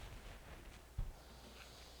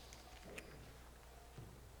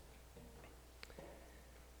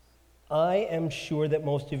I am sure that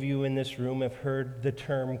most of you in this room have heard the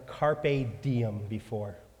term carpe diem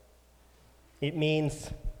before. It means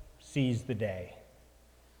seize the day.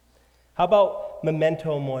 How about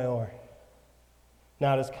memento mori?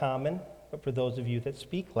 Not as common, but for those of you that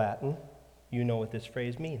speak Latin, you know what this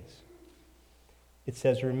phrase means. It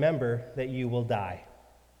says, remember that you will die.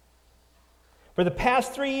 For the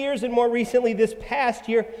past 3 years and more recently this past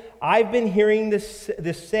year, I've been hearing this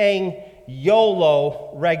saying,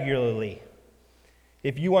 YOLO, regularly.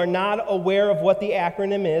 If you are not aware of what the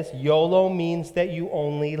acronym is, YOLO means that you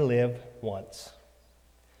only live once.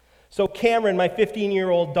 So Cameron, my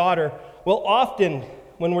 15-year-old daughter, will often,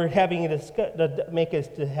 when we're having has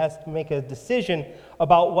to make a decision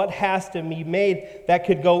about what has to be made that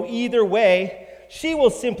could go either way, she will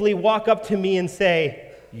simply walk up to me and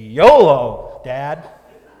say, YOLO, Dad.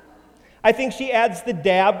 I think she adds the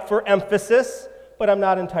dab for emphasis, but I'm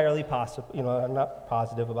not entirely I'm not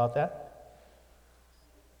positive about that.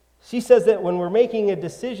 She says that when we're making a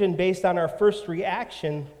decision based on our first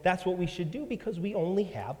reaction, that's what we should do because we only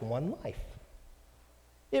have one life.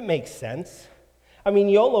 It makes sense. I mean,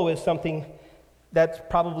 YOLO is something that's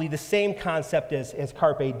probably the same concept as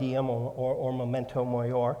carpe diem or memento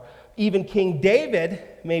mori. Even King David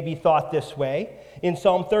maybe thought this way. In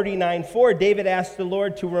Psalm 39:4, David asked the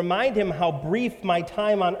Lord to remind him how brief my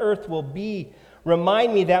time on earth will be.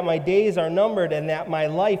 Remind me that my days are numbered and that my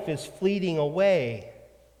life is fleeting away.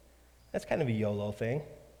 That's kind of a YOLO thing.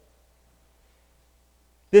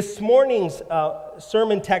 This morning's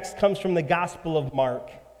sermon text comes from the Gospel of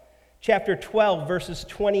Mark, chapter 12, verses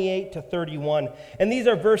 28 to 31. And these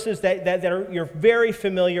are verses that you're very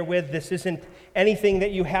familiar with. This isn't anything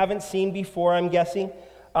that you haven't seen before, I'm guessing.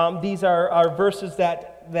 These are verses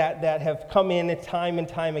that have come in time and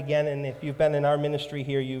time again, and if you've been in our ministry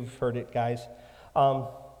here, you've heard it, guys.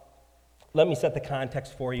 Let me set the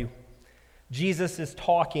context for you. Jesus is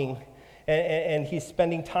talking, and he's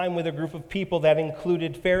spending time with a group of people that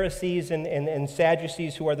included Pharisees and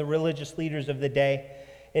Sadducees, who are the religious leaders of the day.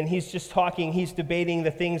 And he's just talking, he's debating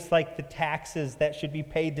the things like the taxes that should be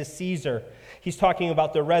paid to Caesar. He's talking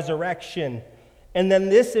about the resurrection. And then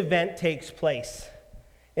this event takes place.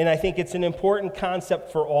 And I think it's an important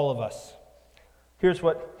concept for all of us. Here's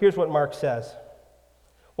what Mark says.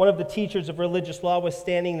 One of the teachers of religious law was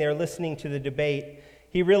standing there listening to the debate.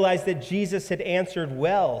 He realized that Jesus had answered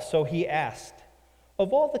well, so he asked,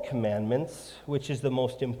 "Of all the commandments, which is the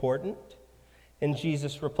most important?" And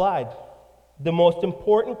Jesus replied, "The most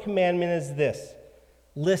important commandment is this: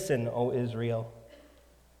 Listen, O Israel.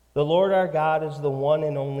 The Lord our God is the one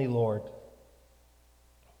and only Lord.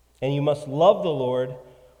 And you must love the Lord,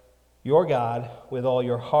 your God, with all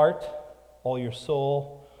your heart, all your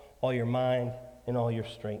soul, all your mind, and all your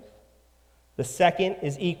strength. The second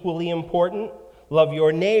is equally important. Love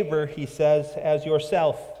your neighbor," he says, "as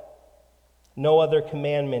yourself. No other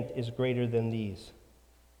commandment is greater than these."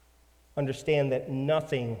 Understand that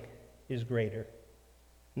nothing is greater.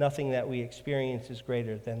 Nothing that we experience is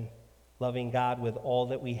greater than loving God with all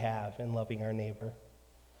that we have and loving our neighbor.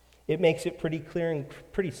 It makes it pretty clear and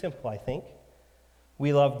pretty simple, I think.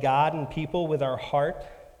 We love God and people with our heart,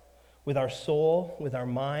 with our soul, with our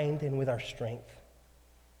mind, and with our strength.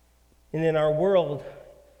 And in our world,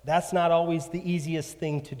 that's not always the easiest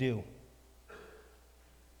thing to do.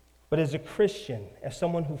 But as a Christian, as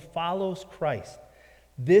someone who follows Christ,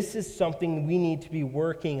 this is something we need to be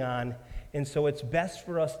working on, and so it's best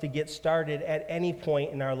for us to get started at any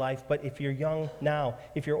point in our life. But if you're young now,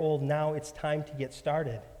 if you're old now, it's time to get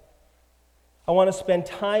started. I want to spend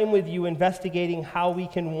time with you investigating how we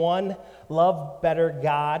can, one, love better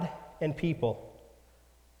God and people.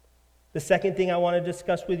 The second thing I want to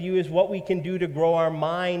discuss with you is what we can do to grow our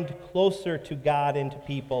mind closer to God and to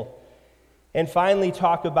people. And finally,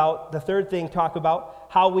 talk about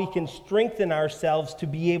how we can strengthen ourselves to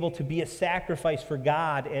be able to be a sacrifice for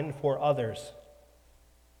God and for others.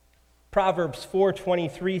 Proverbs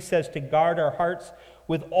 4:23 says to guard our hearts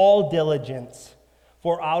with all diligence,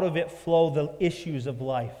 for out of it flow the issues of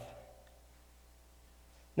life.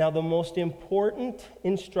 Now, the most important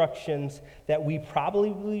instructions that we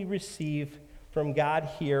probably receive from God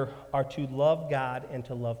here are to love God and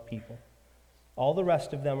to love people. All the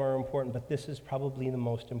rest of them are important, but this is probably the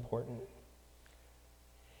most important.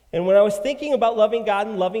 And when I was thinking about loving God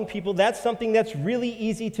and loving people, that's something that's really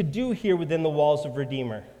easy to do here within the walls of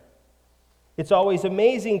Redeemer. It's always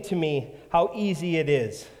amazing to me how easy it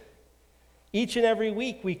is. Each and every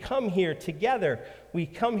week we come here together. We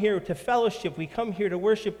come here to fellowship. We come here to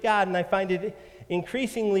worship God, and I find it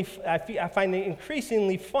increasingly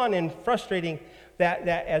fun and frustrating that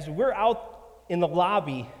as we're out in the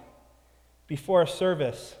lobby before a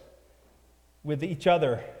service, with each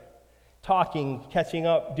other, talking, catching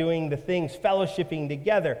up, doing the things, fellowshipping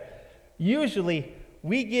together. Usually,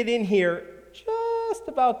 we get in here just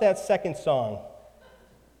about that second song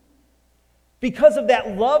because of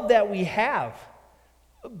that love that we have.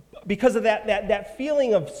 Because of that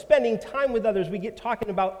feeling of spending time with others, we get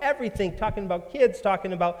talking about everything, talking about kids,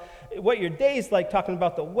 talking about what your day's like, talking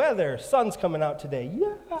about the weather. Sun's coming out today.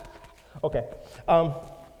 Yeah. Okay.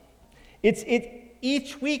 It's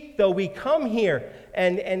each week, though, we come here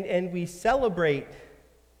and we celebrate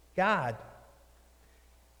God.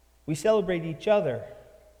 We celebrate each other.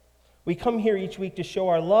 We come here each week to show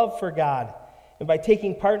our love for God. And by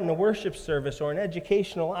taking part in a worship service or an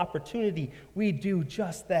educational opportunity, we do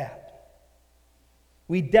just that.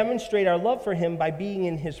 We demonstrate our love for Him by being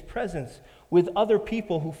in His presence with other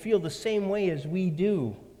people who feel the same way as we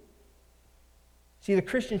do. See, the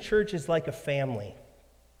Christian church is like a family.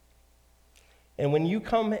 And when you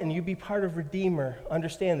come and you be part of Redeemer,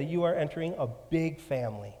 understand that you are entering a big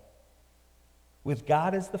family with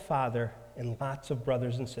God as the Father and lots of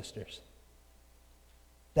brothers and sisters.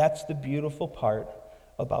 That's the beautiful part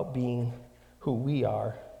about being who we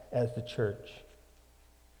are as the church.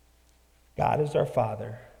 God is our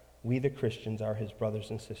Father. We, the Christians, are His brothers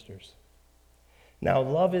and sisters. Now,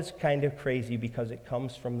 love is kind of crazy because it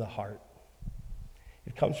comes from the heart.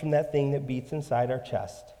 It comes from that thing that beats inside our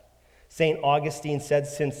chest. St. Augustine said,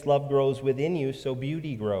 "Since love grows within you, so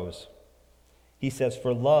beauty grows." He says,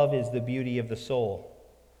 "For love is the beauty of the soul."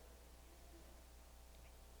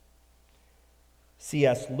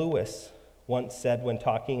 C.S. Lewis once said when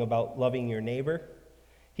talking about loving your neighbor,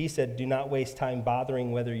 he said, "Do not waste time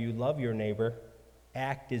bothering whether you love your neighbor.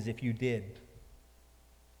 Act as if you did."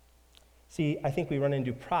 See, I think we run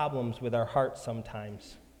into problems with our hearts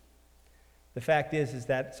sometimes. The fact is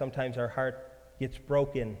that sometimes our heart gets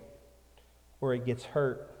broken or it gets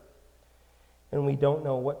hurt, and we don't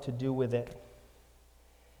know what to do with it.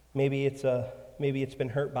 Maybe it's been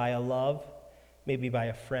hurt by a love, maybe by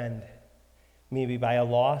a friend. Maybe by a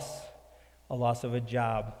loss of a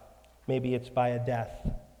job. Maybe it's by a death.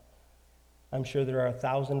 I'm sure there are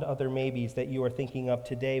 1,000 other maybes that you are thinking of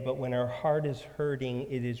today, but when our heart is hurting,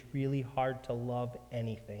 it is really hard to love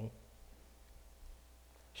anything.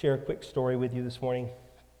 Share a quick story with you this morning.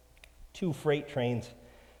 2 freight trains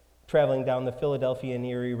traveling down the Philadelphia and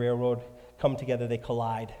Erie Railroad come together, they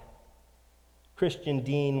collide. Christian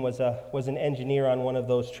Dean was an engineer on one of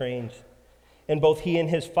those trains. And both he and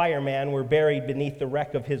his fireman were buried beneath the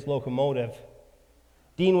wreck of his locomotive.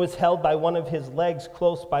 Dean was held by one of his legs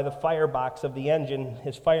close by the firebox of the engine.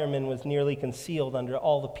 His fireman was nearly concealed under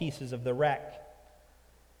all the pieces of the wreck.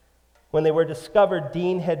 When they were discovered,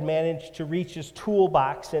 Dean had managed to reach his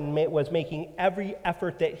toolbox and was making every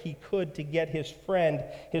effort that he could to get his friend,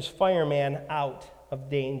 his fireman, out of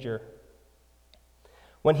danger.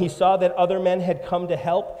 When he saw that other men had come to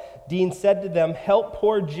help, Dean said to them, "Help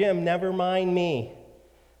poor Jim, never mind me."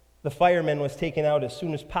 The fireman was taken out as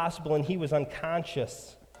soon as possible, and he was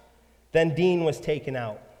unconscious. Then Dean was taken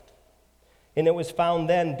out. And it was found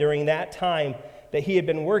then, during that time, that he had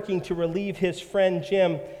been working to relieve his friend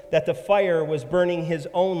Jim, that the fire was burning his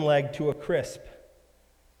own leg to a crisp.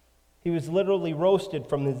 He was literally roasted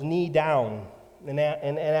from his knee down, and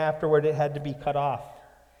afterward it had to be cut off.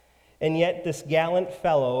 And yet this gallant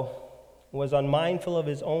fellow was unmindful of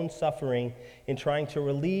his own suffering in trying to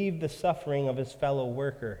relieve the suffering of his fellow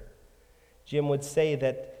worker. Jim would say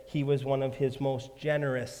that he was one of his most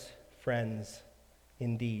generous friends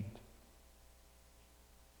indeed.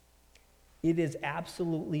 It is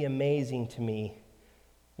absolutely amazing to me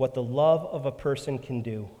what the love of a person can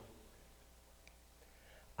do.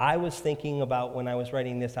 I was thinking about, when I was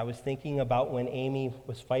writing this, I was thinking about when Amy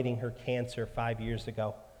was fighting her cancer 5 years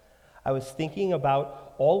ago. I was thinking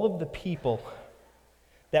about all of the people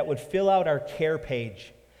that would fill out our care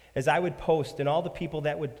page as I would post, and all the people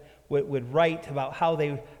that would write about how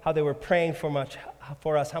they were praying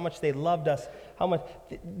for us, how much they loved us, how much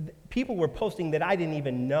people were posting that I didn't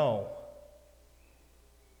even know.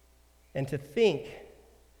 And to think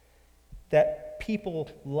that people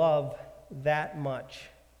love that much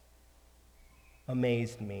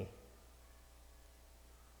amazed me.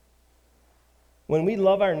 When we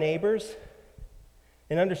love our neighbors,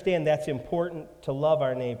 and understand that's important to love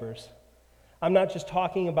our neighbors. I'm not just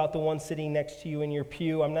talking about the ones sitting next to you in your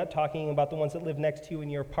pew. I'm not talking about the ones that live next to you in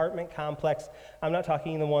your apartment complex. I'm not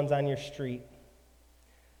talking the ones on your street.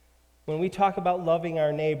 When we talk about loving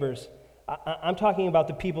our neighbors, I'm talking about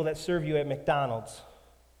the people that serve you at McDonald's,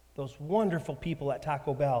 those wonderful people at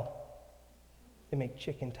Taco Bell. They make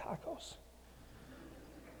chicken tacos.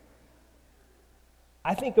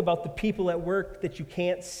 I think about the people at work that you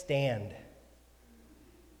can't stand.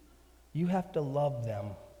 You have to love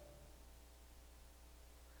them.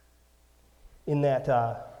 In that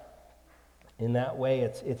way,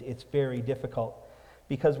 it's very difficult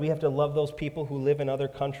because we have to love those people who live in other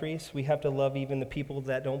countries. We have to love even the people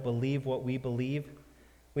that don't believe what we believe.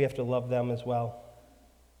 We have to love them as well.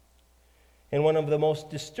 And one of the most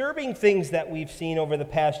disturbing things that we've seen over the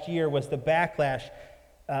past year was the backlash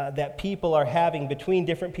that people are having between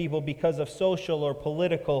different people because of social or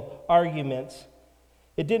political arguments.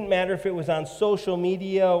 It didn't matter if it was on social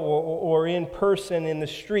media or in person in the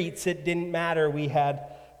streets. It didn't matter. We had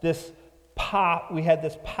this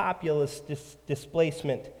populist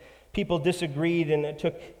displacement. People disagreed and it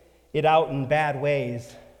took it out in bad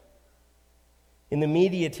ways. In the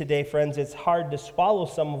media today, friends, it's hard to swallow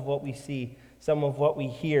some of what we see, some of what we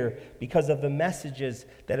hear, because of the messages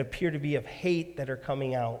that appear to be of hate that are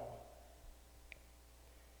coming out.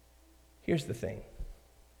 Here's the thing.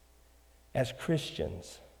 As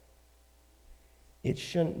Christians, it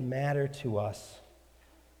shouldn't matter to us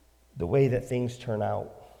the way that things turn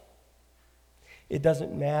out. It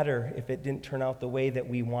doesn't matter if it didn't turn out the way that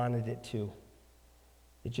we wanted it to.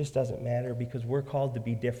 It just doesn't matter because we're called to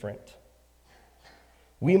be different.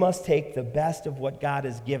 We must take the best of what God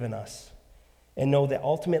has given us and know that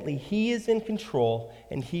ultimately He is in control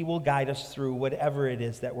and He will guide us through whatever it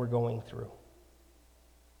is that we're going through.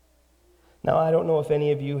 Now, I don't know if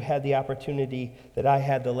any of you had the opportunity that I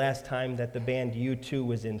had the last time that the band U2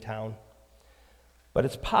 was in town, but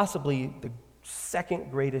it's possibly the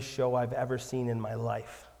second greatest show I've ever seen in my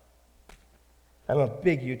life. I'm a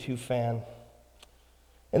big U2 fan.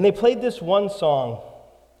 And they played this one song.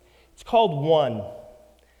 It's called One.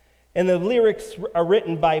 And the lyrics are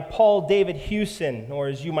written by Paul David Hewson, or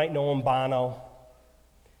as you might know him, Bono.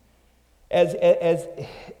 As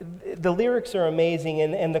the lyrics are amazing,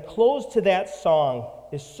 and the close to that song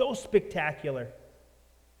is so spectacular.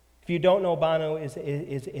 If you don't know, Bono is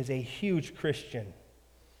a huge Christian.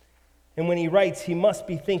 And when he writes, he must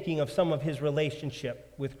be thinking of some of his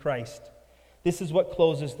relationship with Christ. This is what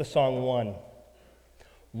closes the song One.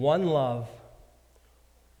 One love,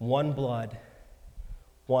 one blood,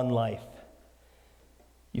 one life.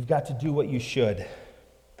 You've got to do what you should.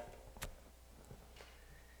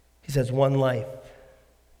 He says, one life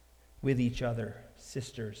with each other,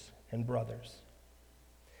 sisters and brothers.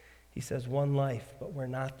 He says, one life, but we're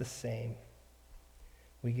not the same.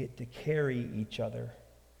 We get to carry each other.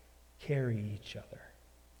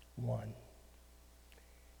 One.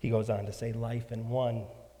 He goes on to say life in one.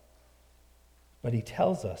 But he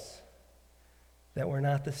tells us that we're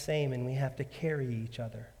not the same and we have to carry each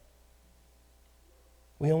other.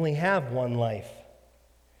 We only have one life.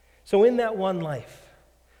 So in that one life,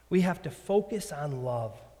 we have to focus on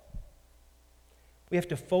love. We have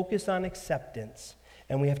to focus on acceptance.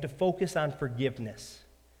 And we have to focus on forgiveness.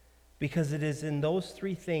 Because it is in those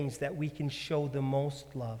three things that we can show the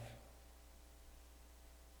most love.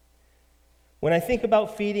 When I think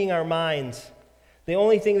about feeding our minds, the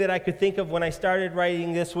only thing that I could think of when I started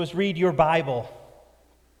writing this was read your Bible.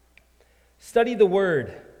 Study the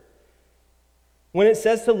Word. When it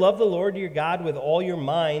says to love the Lord your God with all your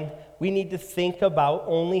mind, we need to think about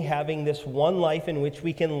only having this one life in which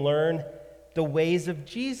we can learn the ways of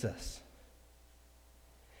Jesus.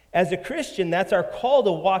 As a Christian, that's our call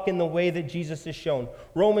to walk in the way that Jesus has shown.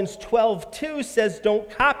 Romans 12:2 says, don't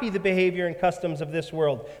copy the behavior and customs of this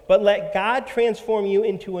world, but let God transform you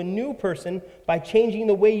into a new person by changing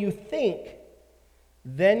the way you think.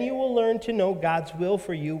 Then you will learn to know God's will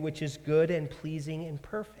for you, which is good and pleasing and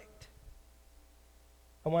perfect.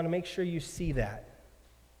 I want to make sure you see that.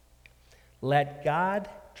 Let God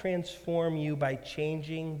transform you by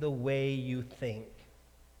changing the way you think.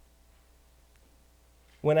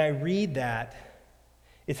 When I read that,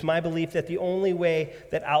 it's my belief that the only way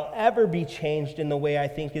that I'll ever be changed in the way I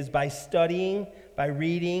think is by studying, by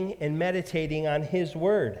reading, and meditating on His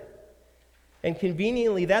Word. And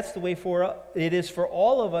conveniently, that's the way it is for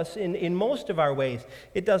all of us in most of our ways.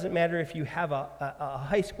 It doesn't matter if you have a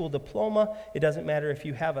high school diploma. It doesn't matter if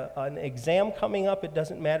you have an exam coming up. It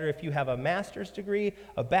doesn't matter if you have a master's degree,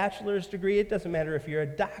 a bachelor's degree. It doesn't matter if you're a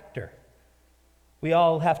doctor. We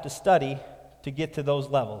all have to study to get to those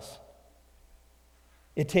levels.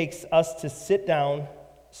 It takes us to sit down,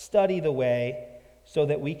 study the way, so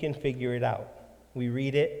that we can figure it out. We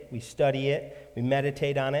read it, we study it, we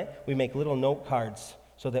meditate on it, we make little note cards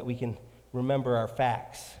so that we can remember our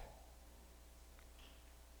facts.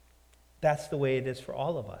 That's the way it is for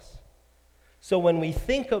all of us. So when we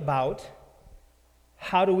think about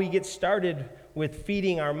how do we get started with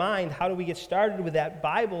feeding our mind, how do we get started with that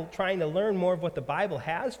Bible, trying to learn more of what the Bible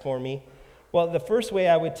has for me, Well, the first way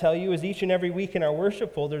I would tell you is each and every week in our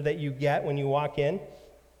worship folder that you get when you walk in,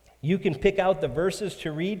 you can pick out the verses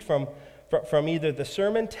to read from either the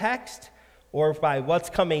sermon text or by what's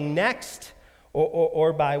coming next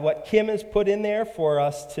or by what Kim has put in there for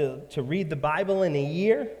us to read the Bible in a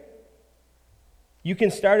year. You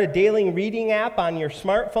can start a daily reading app on your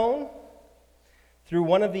smartphone through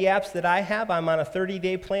one of the apps that I have. I'm on a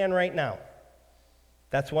 30-day plan right now.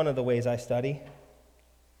 That's one of the ways I study.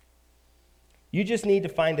 You just need to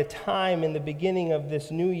find a time in the beginning of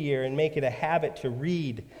this new year and make it a habit to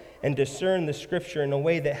read and discern the Scripture in a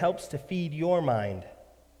way that helps to feed your mind.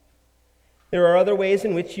 There are other ways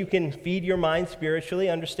in which you can feed your mind spiritually.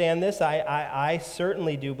 Understand this. I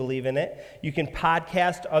certainly do believe in it. You can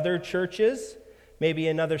podcast other churches, maybe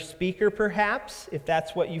another speaker perhaps, if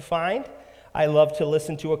that's what you find. I love to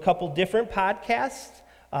listen to a couple different podcasts.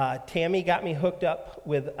 Tammy got me hooked up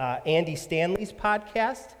with Andy Stanley's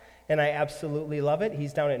podcast, and I absolutely love it.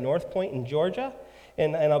 He's down at North Point in Georgia.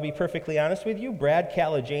 And I'll be perfectly honest with you, Brad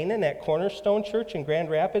Kalajanan at Cornerstone Church in Grand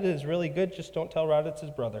Rapids is really good. Just don't tell Rod it's his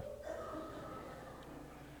brother.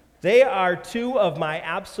 They are two of my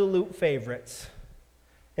absolute favorites.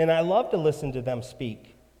 And I love to listen to them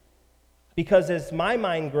speak. Because as my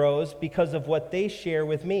mind grows, because of what they share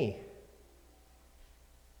with me.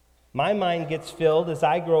 My mind gets filled as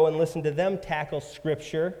I grow and listen to them tackle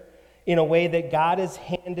Scripture in a way that God has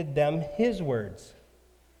handed them His words.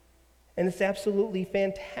 And it's absolutely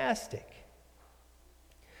fantastic.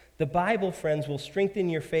 The Bible, friends, will strengthen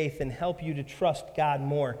your faith and help you to trust God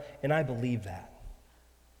more, and I believe that.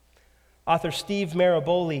 Author Steve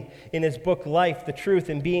Maraboli, in his book Life, the Truth,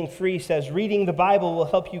 and Being Free, says, reading the Bible will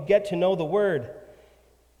help you get to know the Word.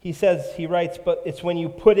 He writes, but it's when you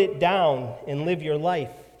put it down and live your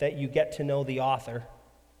life that you get to know the author.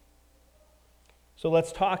 So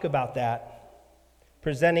let's talk about that,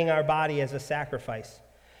 presenting our body as a sacrifice.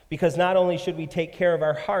 Because not only should we take care of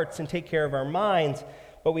our hearts and take care of our minds,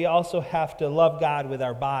 but we also have to love God with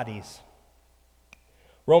our bodies.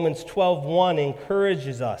 Romans 12:1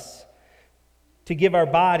 encourages us to give our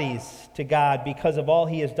bodies to God because of all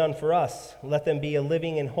He has done for us. Let them be a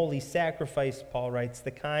living and holy sacrifice, Paul writes,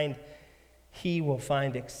 the kind He will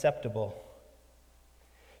find acceptable.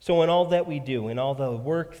 So in all that we do, in all the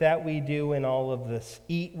work that we do, in all of the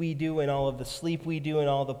eat we do, in all of the sleep we do, in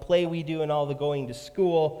all the play we do, in all the going to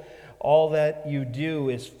school, all that you do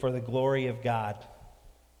is for the glory of God.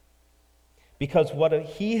 Because what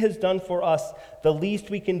He has done for us, the least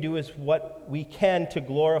we can do is what we can to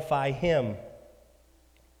glorify Him.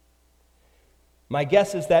 My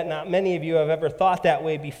guess is that not many of you have ever thought that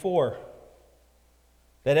way before,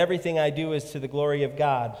 that everything I do is to the glory of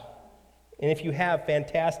God. And if you have,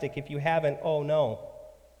 fantastic. If you haven't, oh no.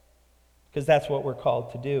 Because that's what we're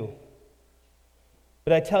called to do.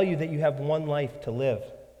 But I tell you that you have one life to live.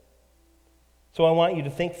 So I want you to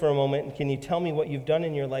think for a moment, and can you tell me what you've done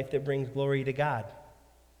in your life that brings glory to God?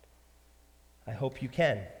 I hope you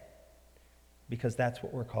can, because that's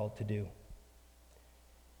what we're called to do.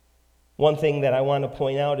 One thing that I want to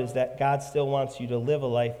point out is that God still wants you to live a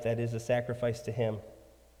life that is a sacrifice to Him.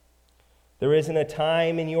 There isn't a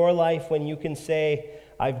time in your life when you can say,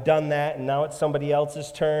 I've done that and now it's somebody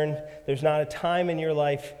else's turn. There's not a time in your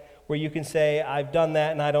life where you can say, I've done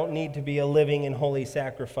that and I don't need to be a living and holy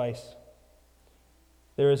sacrifice.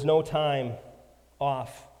 There is no time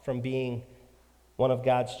off from being one of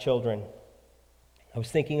God's children. I was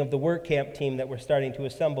thinking of the work camp team that we're starting to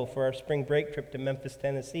assemble for our spring break trip to Memphis,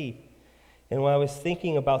 Tennessee. And when I was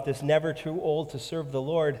thinking about this never too old to serve the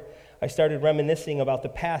Lord, I started reminiscing about the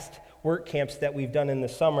past work camps that we've done in the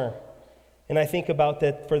summer. And I think about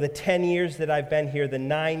that for the 10 years that I've been here, the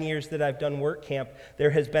 9 years that I've done work camp, there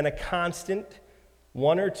has been a constant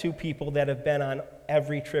one or two people that have been on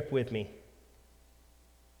every trip with me.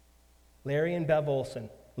 Larry and Bev Olson.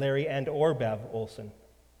 Larry and or Bev Olson.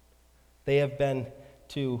 They have been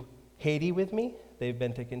to Haiti with me. They've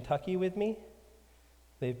been to Kentucky with me.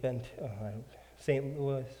 They've been to St.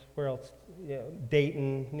 Louis, where else? Yeah,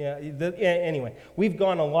 Dayton. Anyway, we've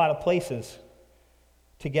gone a lot of places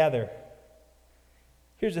together.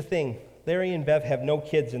 Here's the thing. Larry and Bev have no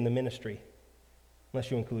kids in the ministry,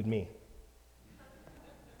 unless you include me.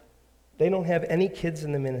 They don't have any kids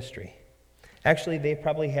in the ministry. Actually, they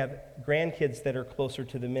probably have grandkids that are closer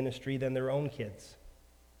to the ministry than their own kids.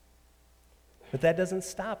 But that doesn't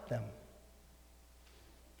stop them.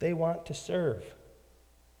 They want to serve.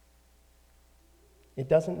 It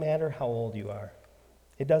doesn't matter how old you are.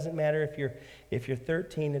 It doesn't matter if you're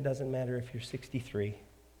 13. It doesn't matter if you're 63,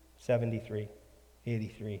 73,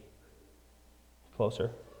 83.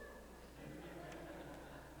 Closer.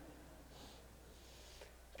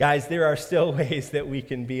 Guys, there are still ways that we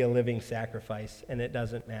can be a living sacrifice, and it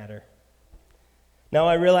doesn't matter. Now,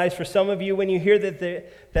 I realize for some of you, when you hear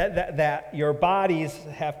that your bodies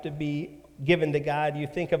have to be given to God, you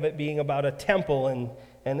think of it being about a temple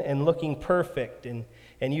and looking perfect, and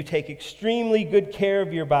you take extremely good care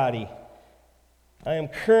of your body. I am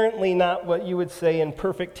currently not what you would say in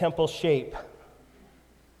perfect temple shape.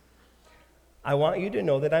 I want you to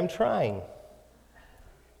know that I'm trying.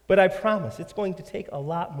 But I promise it's going to take a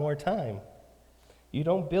lot more time. You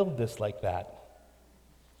don't build this like that.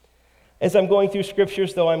 As I'm going through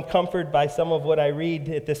scriptures, though, I'm comforted by some of what I read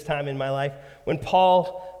at this time in my life. When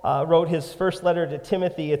Paul wrote his first letter to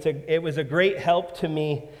Timothy, it was a great help to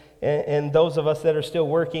me and those of us that are still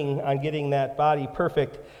working on getting that body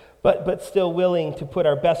perfect, but still willing to put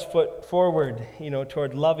our best foot forward,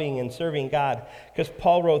 toward loving and serving God. Because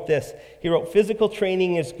Paul wrote this. He wrote, "Physical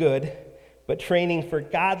training is good, but training for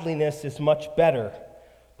godliness is much better,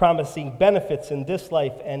 promising benefits in this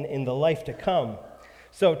life and in the life to come."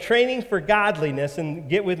 So training for godliness, and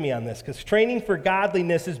get with me on this, because training for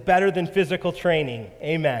godliness is better than physical training.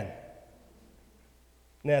 Amen.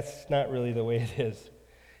 That's not really the way it is.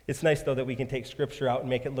 It's nice, though, that we can take Scripture out and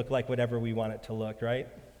make it look like whatever we want it to look, right?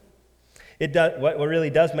 It does. What really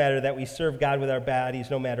does matter is that we serve God with our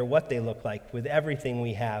bodies no matter what they look like, with everything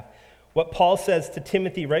we have. What Paul says to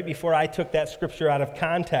Timothy right before I took that Scripture out of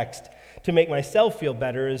context to make myself feel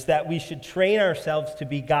better is that we should train ourselves to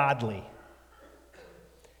be godly.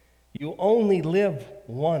 You only live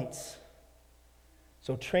once,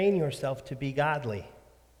 so train yourself to be godly. I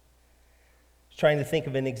was trying to think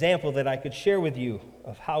of an example that I could share with you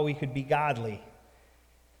of how we could be godly.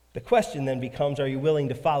 The question then becomes, are you willing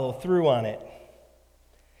to follow through on it?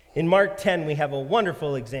 In Mark 10, we have a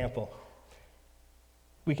wonderful example.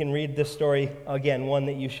 We can read this story, again, one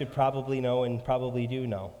that you should probably know and probably do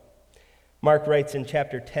know. Mark writes in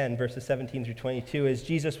chapter 10, verses 17 through 22, as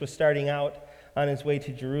Jesus was starting out on his way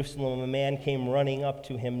to Jerusalem, a man came running up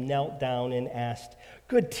to him, knelt down, and asked,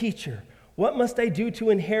 "Good teacher, what must I do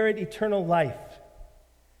to inherit eternal life?"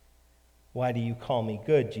 "Why do you call me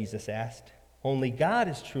good?" Jesus asked. "Only God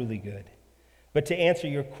is truly good. But to answer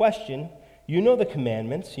your question, you know the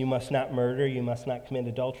commandments. You must not murder, you must not commit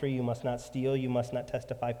adultery, you must not steal, you must not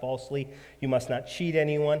testify falsely, you must not cheat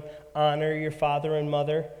anyone, honor your father and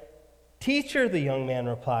mother." "Teacher," the young man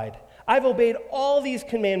replied, "I've obeyed all these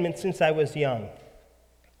commandments since I was young."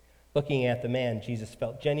 Looking at the man, Jesus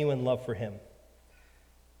felt genuine love for him.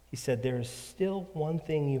 He said, "There is still one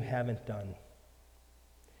thing you haven't done.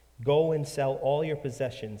 Go and sell all your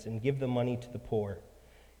possessions and give the money to the poor,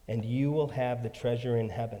 and you will have the treasure in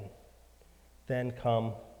heaven. Then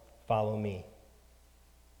come, follow me."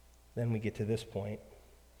 Then we get to this point.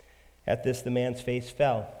 At this, the man's face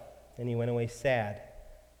fell, and he went away sad,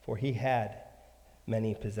 for he had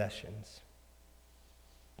many possessions.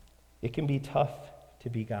 It can be tough to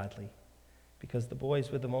be godly because the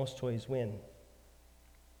boys with the most toys win.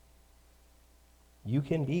 You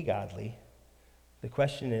can be godly. The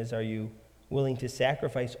question is, are you willing to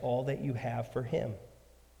sacrifice all that you have for him?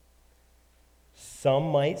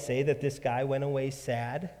 Some might say that this guy went away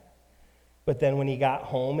sad, but then when he got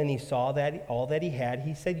home and he saw that all that he had,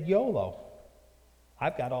 he said, "YOLO.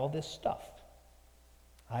 I've got all this stuff.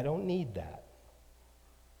 I don't need that."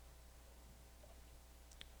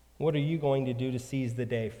 What are you going to do to seize the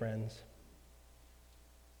day, friends?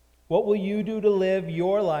 What will you do to live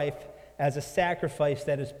your life as a sacrifice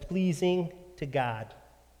that is pleasing to God?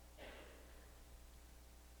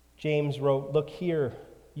 James wrote, "Look here,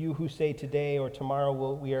 you who say today or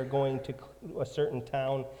tomorrow we are going to a certain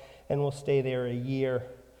town and will stay there a year.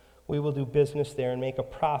 We will do business there and make a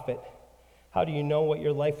profit. How do you know what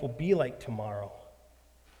your life will be like tomorrow?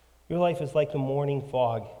 Your life is like the morning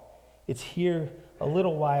fog. It's here a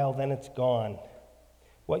little while, then it's gone."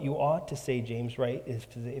 What you ought to say, James writes, is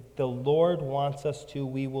if the Lord wants us to,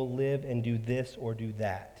 we will live and do this or do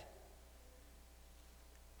that.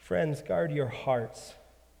 Friends, guard your hearts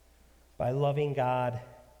by loving God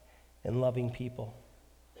and loving people.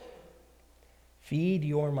 Feed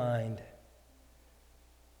your mind.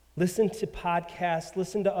 Listen to podcasts,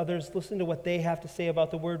 listen to others, listen to what they have to say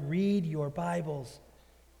about the Word. Read your Bibles.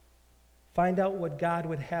 Find out what God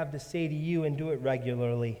would have to say to you and do it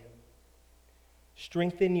regularly.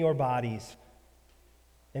 Strengthen your bodies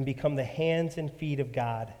and become the hands and feet of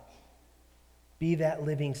God. Be that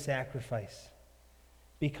living sacrifice,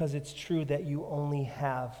 because it's true that you only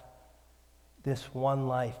have this one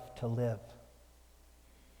life to live.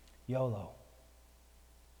 YOLO.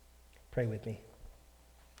 Pray with me.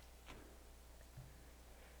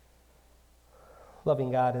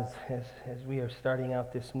 Loving God, as we are starting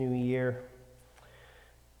out this new year,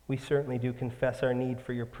 we certainly do confess our need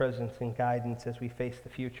for your presence and guidance as we face the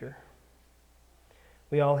future.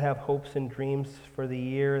 We all have hopes and dreams for the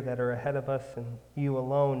year that are ahead of us, and you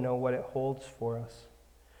alone know what it holds for us.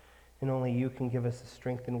 And only you can give us the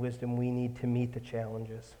strength and wisdom we need to meet the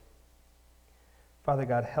challenges. Father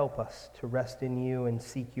God, help us to rest in you and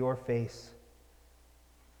seek your face.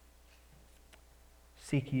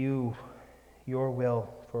 Seek you, your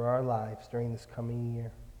will for our lives during this coming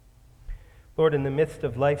year. Lord, in the midst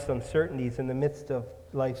of life's uncertainties, in the midst of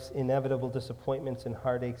life's inevitable disappointments and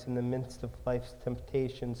heartaches, in the midst of life's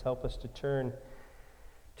temptations, help us to turn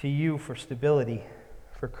to you for stability,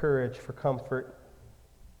 for courage, for comfort.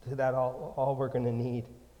 That's all we're going to need.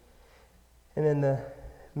 And in the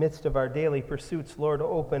midst of our daily pursuits, Lord,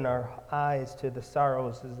 open our eyes to the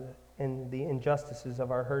sorrows and the injustices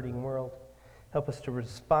of our hurting world. Help us to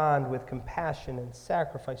respond with compassion and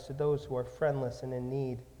sacrifice to those who are friendless and in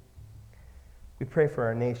need. We pray for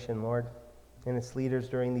our nation, Lord, and its leaders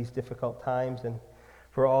during these difficult times, and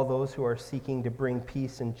for all those who are seeking to bring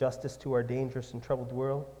peace and justice to our dangerous and troubled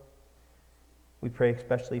world. We pray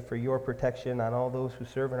especially for your protection on all those who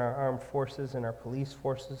serve in our armed forces and our police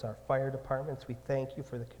forces, our fire departments. We thank you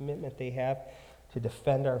for the commitment they have to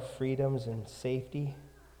defend our freedoms and safety,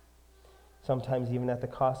 sometimes even at the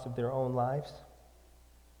cost of their own lives.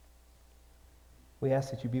 We ask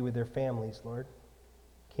that you be with their families, Lord.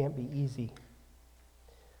 It can't be easy,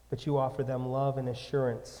 but you offer them love and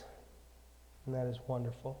assurance, and that is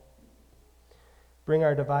wonderful. Bring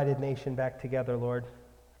our divided nation back together, Lord.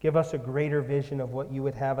 Give us a greater vision of what you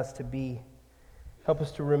would have us to be. Help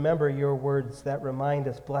us to remember your words that remind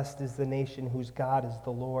us, blessed is the nation whose God is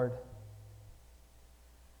the Lord.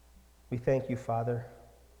 We thank you, Father,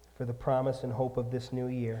 for the promise and hope of this new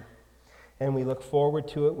year, and we look forward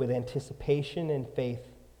to it with anticipation and faith.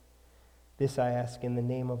 This I ask in the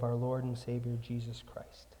name of our Lord and Savior, Jesus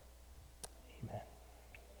Christ. Amen.